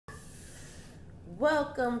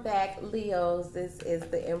Welcome back, Leos. This is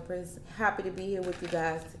the Empress. Happy to be here with you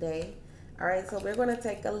guys today. All right, so we're going to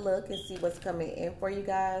take a look and see what's coming in for you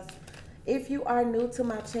guys. If you are new to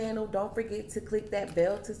my channel, don't forget to click that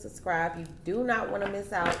bell to subscribe. You do not want to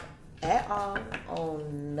miss out at all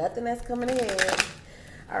on nothing that's coming ahead.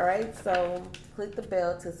 All right, so click the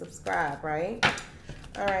bell to subscribe, right?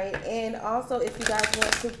 All right, and also if you guys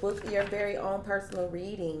want to book your very own personal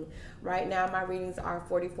reading, right now my readings are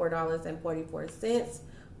 $44.44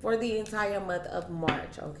 for the entire month of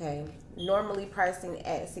March, okay? Normally pricing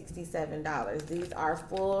at $67. These are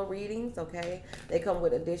full readings, okay? They come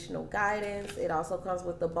with additional guidance. It also comes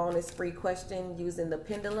with the bonus free question using the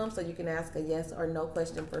pendulum, so you can ask a yes or no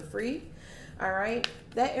question for free. All right,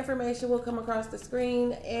 that information will come across the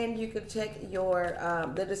screen, and you can check your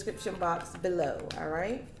the description box below. All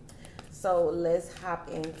right, so let's hop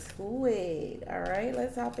into it. All right,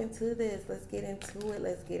 let's hop into this. Let's get into it.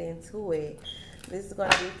 Let's get into it. This is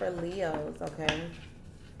going to be for Leos. Okay,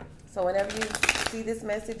 so whenever you see this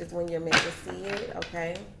message is when you're meant to see it.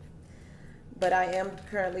 Okay, but I am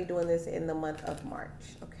currently doing this in the month of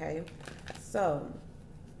March. Okay, so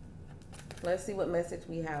let's see what message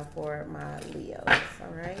we have for my Leos. All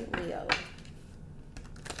right, Leo.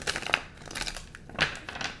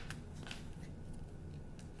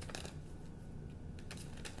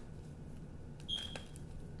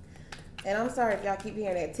 And I'm sorry if y'all keep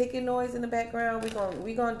hearing that ticking noise in the background.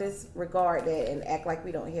 We're gonna disregard that and act like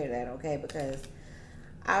we don't hear that, okay? Because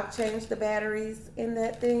I've changed the batteries in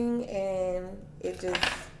that thing and it just,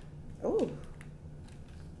 ooh.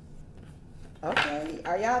 Okay,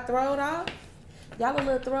 are y'all thrown off? Y'all a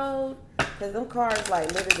little thrown? Because them cards,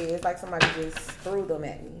 like, literally, it's like somebody just threw them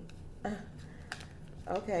at me.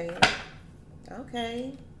 Okay.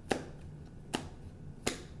 Okay.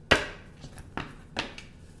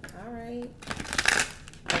 All right.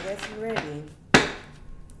 I guess you're ready.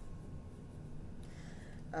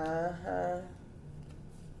 Uh-huh.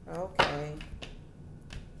 Okay.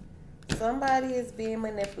 Somebody is being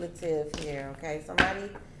manipulative here, okay?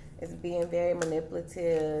 Somebody is being very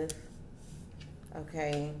manipulative.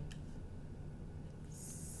 Okay.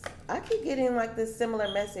 I keep getting like this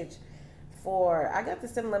similar message for, I got the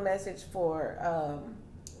similar message for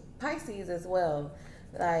Pisces as well.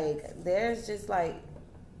 Like, there's just like,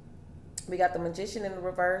 we got the Magician in the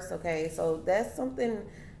reverse, okay? So that's something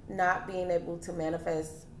not being able to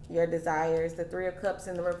manifest your desires. The Three of Cups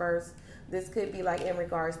in the reverse. This could be like in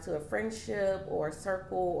regards to a friendship or a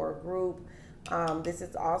circle or a group. This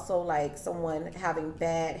is also like someone having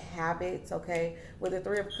bad habits, okay? With the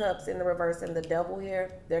Three of Cups in the reverse and the Devil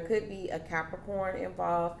here, there could be a Capricorn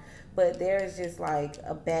involved, but there's just like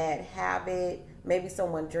a bad habit. Maybe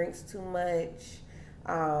someone drinks too much.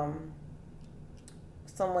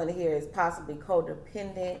 Someone here is possibly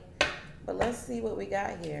codependent. But let's see what we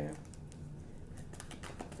got here.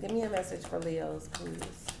 Give me a message for Leos,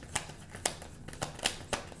 please.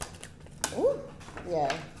 Ooh,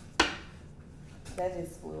 yeah. That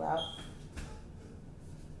just flew out.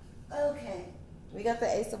 Okay. We got the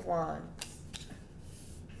Ace of Wands.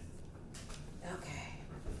 Okay.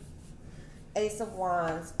 Ace of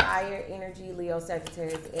Wands, fire energy, Leo,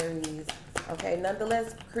 Sagittarius, Aries. Okay,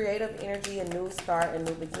 nonetheless, creative energy, a new start, a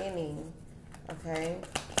new beginning. Okay.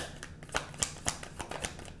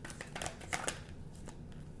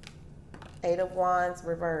 Eight of Wands,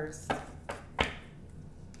 reversed.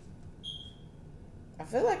 I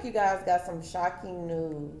feel like you guys got some shocking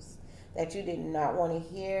news that you did not want to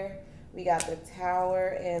hear. We got the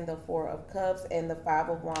Tower and the Four of Cups and the Five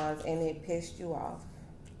of Wands, and it pissed you off.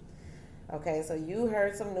 Okay, so you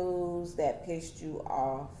heard some news that pissed you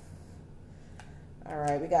off. All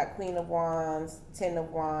right, we got Queen of Wands, Ten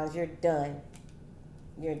of Wands. You're done.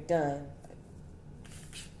 You're done.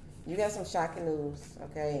 You got some shocking news,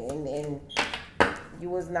 okay? And you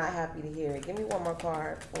was not happy to hear it. Give me one more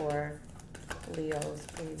card for Leos,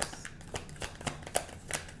 please.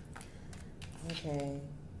 Okay.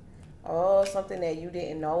 Oh, something that you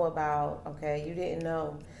didn't know about, okay? You didn't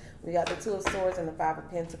know. We got the Two of Swords and the Five of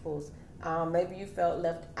Pentacles. Maybe you felt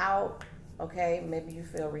left out, okay? Maybe you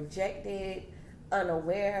feel rejected,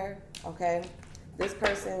 unaware, okay? This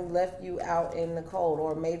person left you out in the cold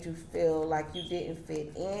or made you feel like you didn't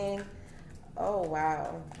fit in. Oh,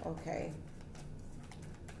 wow. Okay.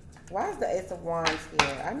 Why is the Ace of Wands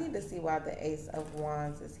here? I need to see why the Ace of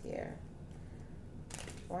Wands is here.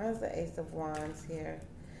 Why is the Ace of Wands here?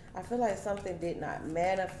 I feel like something did not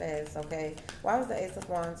manifest, okay? Why is the Ace of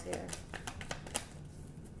Wands here?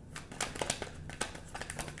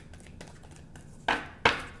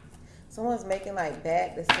 Someone's making like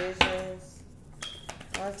bad decisions.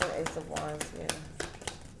 Why is the Ace of Wands here?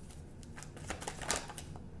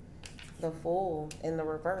 The Fool in the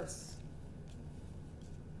reverse.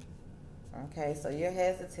 Okay, so you're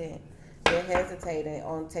hesitant. You're hesitating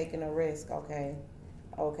on taking a risk, okay?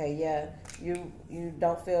 Okay, yeah. You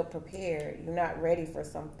don't feel prepared. You're not ready for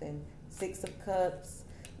something. Six of Cups.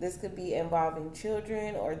 This could be involving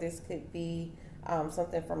children, or this could be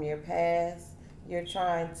something from your past. You're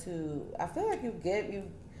trying to, I feel like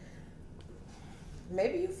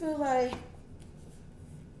maybe you feel like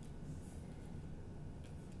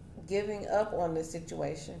giving up on this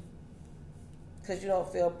situation because you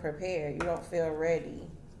don't feel prepared. You don't feel ready.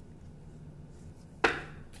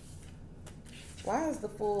 Why is the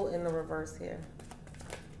Fool in the reverse here?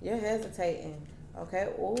 You're hesitating. Okay.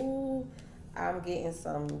 Ooh, I'm getting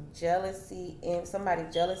some jealousy in somebody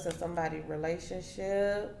jealous of somebody's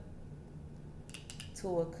relationship.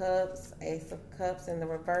 Two of Cups, Ace of Cups in the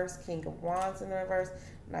reverse, King of Wands in the reverse,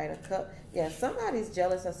 Knight of Cups. Yeah, somebody's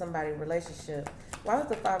jealous of somebody's relationship. Why is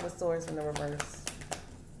the Five of Swords in the reverse?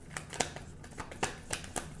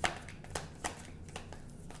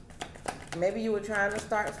 Maybe you were trying to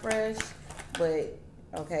start fresh, but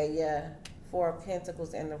okay, yeah. Four of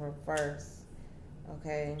Pentacles in the reverse.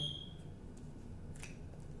 Okay.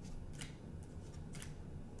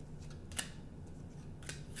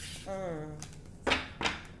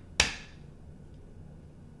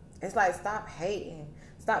 It's like, stop hating.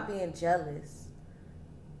 Stop being jealous.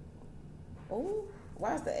 Ooh,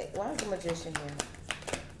 why is the Magician here?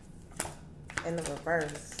 In the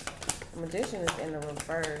reverse. The Magician is in the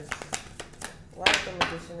reverse. Why is the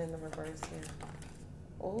Magician in the reverse here?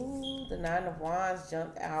 Ooh, the Nine of Wands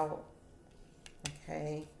jumped out.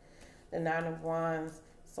 Okay. The Nine of Wands.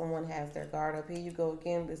 Someone has their guard up. Here you go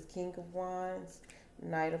again. This King of Wands.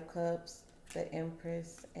 Knight of Cups. The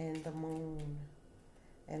Empress. And the Moon.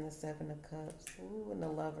 And the Seven of Cups. Ooh, and the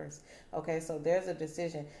Lovers. Okay, so there's a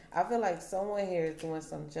decision. I feel like someone here is doing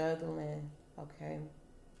some juggling. Okay.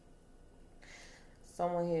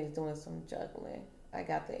 Someone here is doing some juggling. I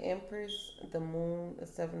got the Empress, the Moon, the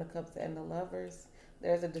Seven of Cups, and the Lovers.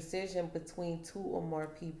 There's a decision between two or more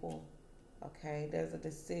people. Okay, there's a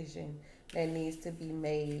decision that needs to be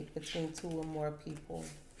made between two or more people.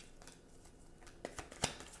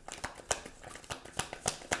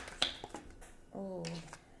 Oh.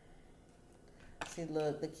 See,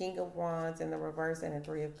 look, the King of Wands in the reverse and the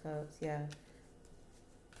Three of Cups. Yeah.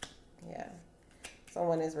 Yeah.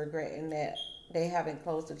 Someone is regretting that they haven't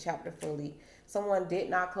closed the chapter fully. Someone did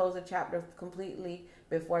not close the chapter completely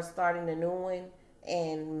before starting the new one,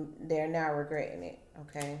 and they're now regretting it.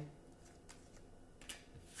 Okay.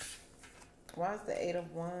 Why is the Eight of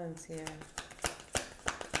Wands here?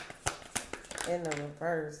 In the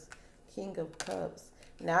reverse. King of Cups.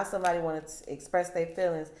 Now somebody wants to express their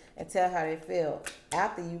feelings and tell how they feel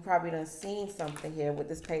after you probably done seen something here with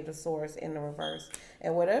this Page of Swords in the reverse.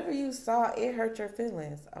 And whatever you saw, it hurt your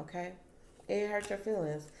feelings, okay? It hurt your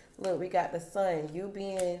feelings. Look, we got the Sun. You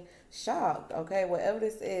being shocked, okay? Whatever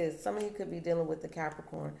this is, some of you could be dealing with the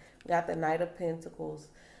Capricorn. We got the Knight of Pentacles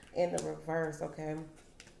in the reverse, okay?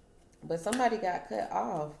 But somebody got cut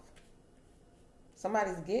off.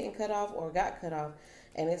 Somebody's getting cut off or got cut off.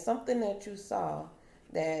 And it's something that you saw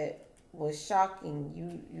that was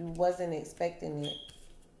shocking. You wasn't expecting it.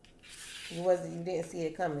 You didn't see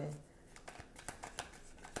it coming.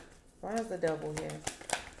 Why is the Devil here?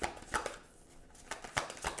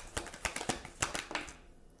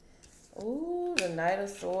 Ooh, the Knight of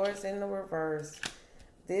Swords in the reverse.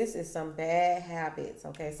 This is some bad habits,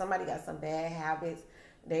 okay? Somebody got some bad habits.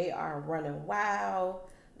 They are running wild.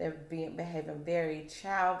 They're behaving very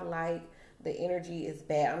childlike. The energy is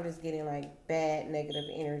bad. I'm just getting like bad negative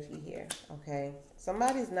energy here, okay?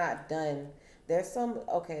 Somebody's not done. There's some,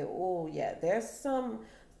 okay, oh yeah, there's some,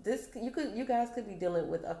 you guys could be dealing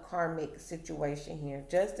with a karmic situation here.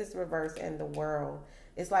 Justice reverse in the World.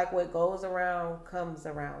 It's like what goes around comes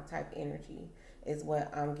around type energy is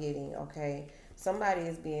what I'm getting, okay? Somebody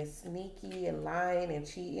is being sneaky and lying and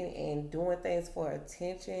cheating and doing things for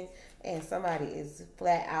attention, and somebody is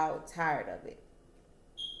flat out tired of it.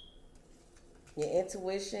 Your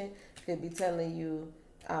intuition could be telling you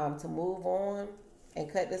to move on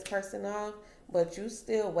and cut this person off, but you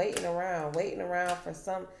still waiting around for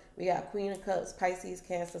some. We got Queen of Cups, Pisces,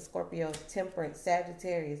 Cancer, Scorpio, Temperance,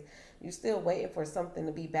 Sagittarius. You still waiting for something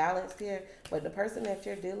to be balanced here, but the person that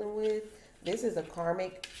you're dealing with, this is a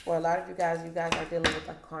karmic. For a lot of you guys are dealing with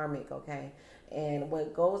a karmic, okay? And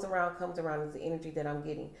what goes around comes around is the energy that I'm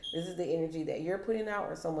getting. This is the energy that you're putting out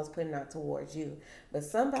or someone's putting out towards you. But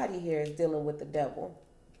somebody here is dealing with the Devil.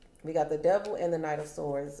 We got the Devil and the Knight of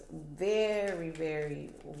Swords. Very,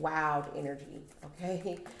 very wild energy,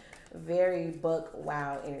 okay? very buck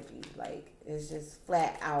wild energy. Like, it's just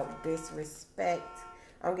flat out disrespect.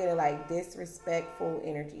 I'm getting like disrespectful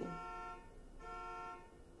energy.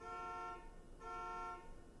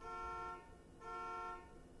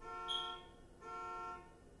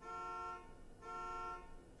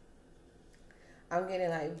 I'm getting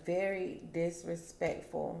like very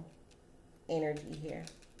disrespectful energy here.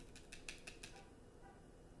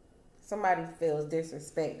 Somebody feels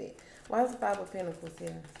disrespected. Why is the Five of Pentacles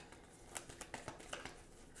here?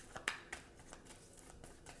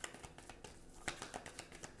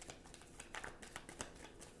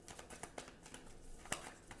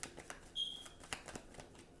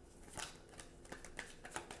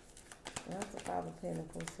 Why is the Five of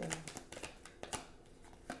Pentacles here?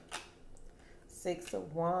 Six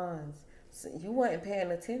of Wands. So you weren't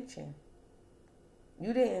paying attention.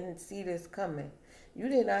 You didn't see this coming. You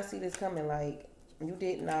did not see this coming. Like, you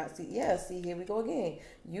did not see. Yeah, see, here we go again.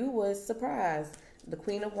 You was surprised. The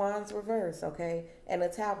Queen of Wands reverse, okay? And the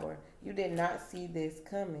Tower. You did not see this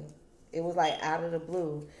coming. It was like out of the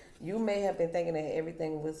blue. You may have been thinking that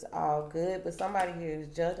everything was all good, but somebody here is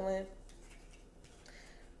juggling.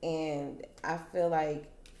 And I feel like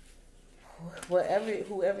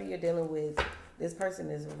whoever you're dealing with, this person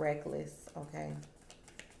is reckless, okay?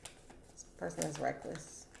 This person is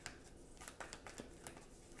reckless.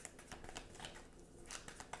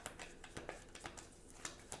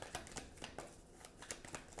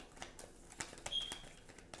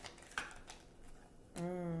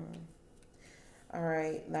 All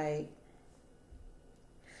right, like,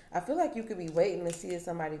 I feel like you could be waiting to see if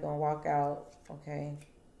somebody gonna walk out, okay?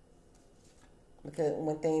 Because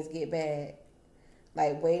when things get bad,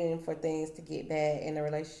 like waiting for things to get bad in a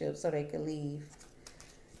relationship so they could leave.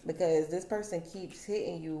 Because this person keeps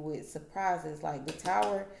hitting you with surprises. Like the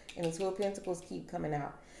Tower and the Two of Pentacles keep coming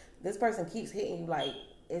out. This person keeps hitting you like,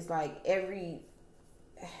 it's like every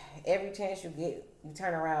chance you get, you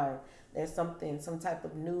turn around, there's something, some type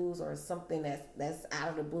of news or something that's out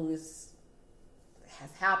of the blue has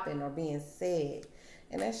happened or being said.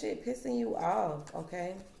 And that shit pissing you off,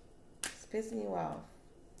 okay? It's pissing you off.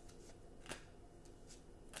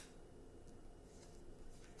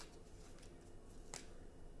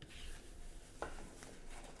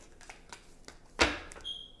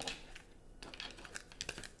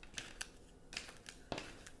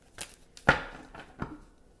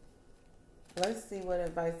 Let's see what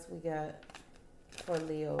advice we got for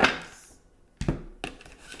Leos.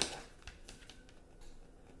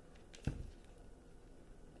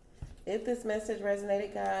 If this message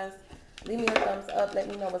resonated, guys, leave me a thumbs up. Let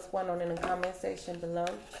me know what's going on in the comment section below.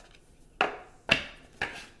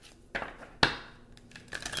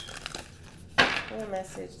 What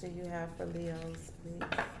message do you have for Leos, please?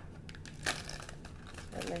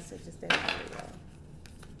 What message is there for Leo?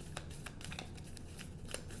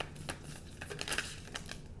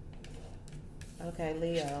 Okay,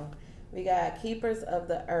 Leo. We got Keepers of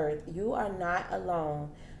the Earth. You are not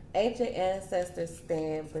alone. Ancient ancestors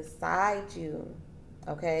stand beside you.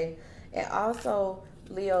 Okay? And also,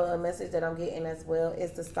 Leo, a message that I'm getting as well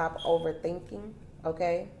is to stop overthinking.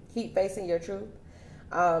 Okay? Keep facing your truth.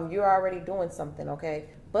 You're already doing something. Okay?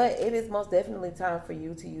 But it is most definitely time for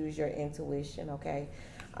you to use your intuition. Okay?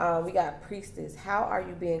 We got Priestess. How are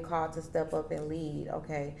you being called to step up and lead?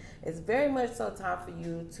 Okay, it's very much so time for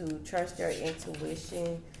you to trust your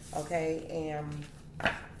intuition, okay, and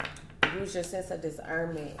use your sense of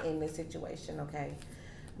discernment in this situation, okay,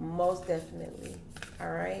 most definitely.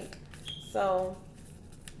 All right, so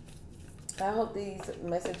I hope these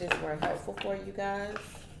messages were helpful for you guys,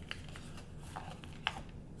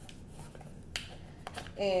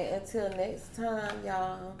 and until next time,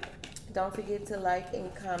 y'all, don't forget to like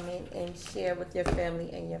and comment and share with your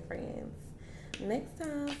family and your friends. Next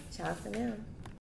time, ciao for now.